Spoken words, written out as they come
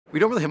We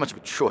don't really have much of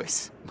a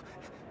choice.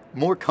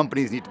 More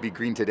companies need to be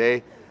green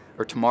today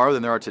or tomorrow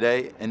than there are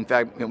today. In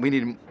fact, we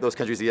need those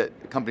companies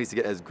to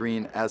get as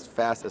green as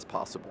fast as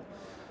possible.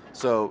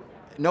 So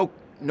no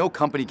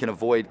company can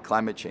avoid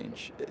climate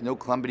change. No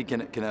company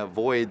can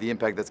avoid the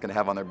impact that's going to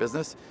have on their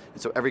business.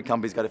 And so every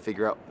company's got to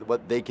figure out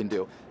what they can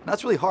do. And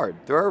that's really hard.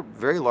 There are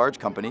very large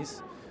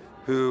companies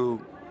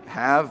who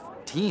have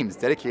teams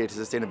dedicated to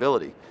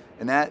sustainability,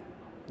 and that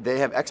they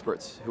have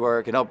experts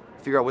who can help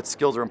figure out what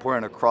skills are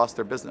important across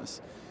their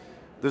business.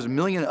 There's a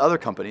million other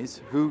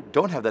companies who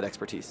don't have that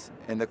expertise.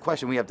 And the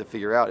question we have to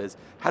figure out is,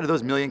 how do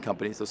those million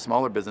companies, those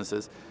smaller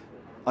businesses,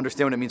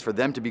 understand what it means for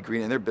them to be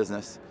green in their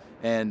business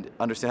and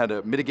understand how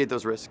to mitigate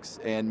those risks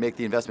and make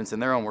the investments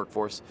in their own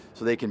workforce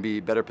so they can be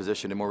better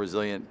positioned and more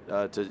resilient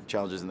to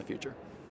challenges in the future.